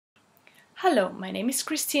Hello, my name is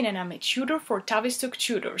Christina and I'm a tutor for Tavistock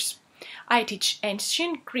Tutors. I teach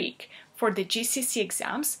Ancient Greek for the GCSE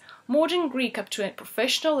exams, Modern Greek up to a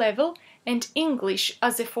professional level, and English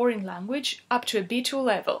as a foreign language up to a B2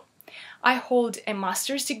 level. I hold a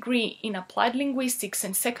master's degree in Applied Linguistics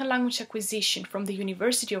and Second Language Acquisition from the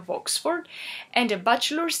University of Oxford and a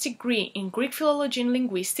bachelor's degree in Greek Philology and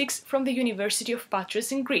Linguistics from the University of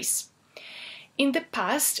Patras in Greece. In the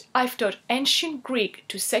past, I've taught Ancient Greek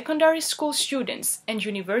to secondary school students and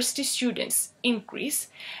university students in Greece,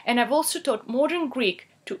 and I've also taught Modern Greek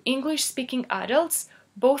to English-speaking adults,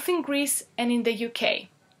 both in Greece and in the UK.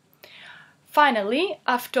 Finally,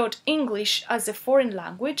 I've taught English as a foreign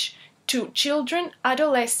language to children,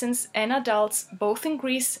 adolescents and adults, both in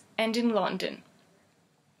Greece and in London.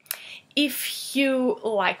 If you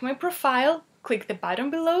like my profile, click the button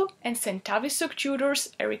below and send Tavistock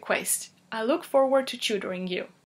Tutors a request. I look forward to tutoring you.